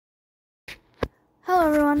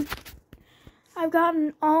Hello everyone. I've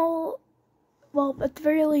gotten at the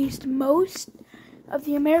very least, most of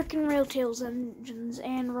the American Railtails engines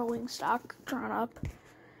and rolling stock drawn up.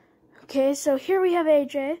 Okay, so here we have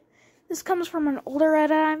AJ. This comes from an older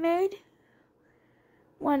edit I made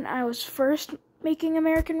when I was first making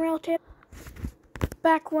American Railtail.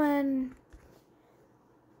 Back when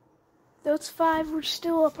those 5 were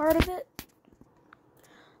still a part of it.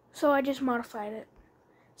 So I just modified it.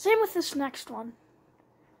 Same with this next one.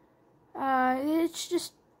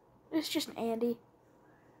 It's just Andy.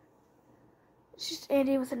 It's just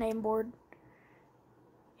Andy with a name board.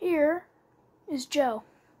 Here is Joe.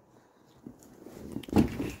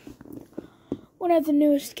 One of the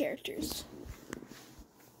newest characters.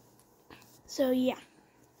 So yeah.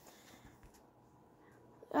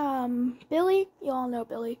 Billy, you all know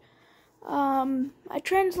Billy. I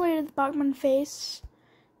translated the Bachman face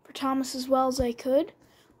for Thomas as well as I could,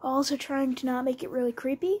 while also trying to not make it really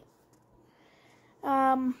creepy.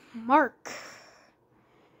 Mark.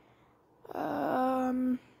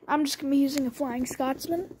 I'm just gonna be using a Flying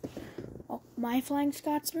Scotsman. Oh, my Flying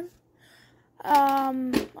Scotsman.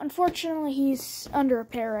 Unfortunately, he's under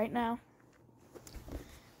repair right now.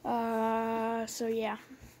 So yeah.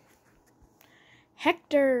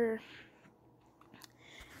 Hector.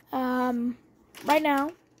 Right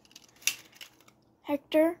now,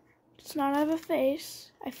 Hector does not have a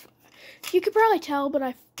face. You could probably tell, but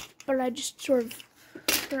I just sort of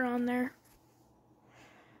put it on there.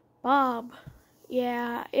 Bob.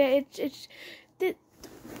 Yeah,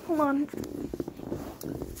 hold on.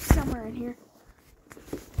 Somewhere in here.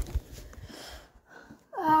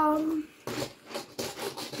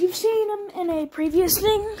 You've seen him in a previous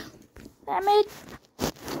thing that I made.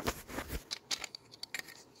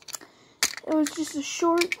 It was just a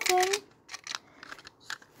short thing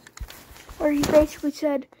where he basically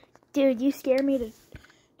said, "Dude, you scare me to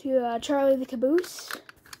Charlie the Caboose,"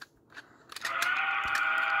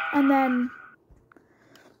 and then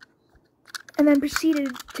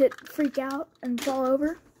proceeded to freak out and fall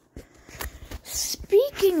over.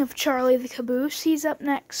 Speaking of Charlie the Caboose, he's up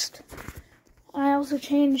next. I also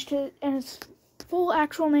changed it, and his full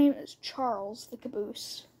actual name is Charles the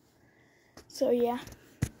Caboose. So yeah.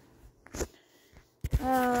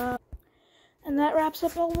 And that wraps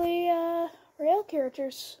up all the rail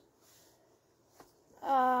characters.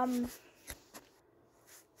 I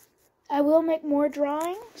will make more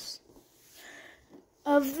drawings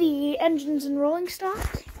of the engines and rolling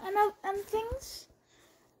stock and things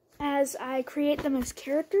as I create them as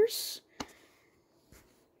characters.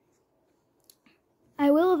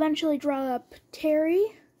 I will eventually draw up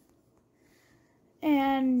Terry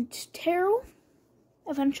and Terrell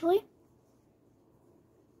eventually.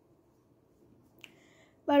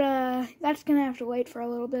 But that's gonna have to wait for a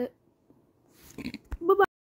little bit.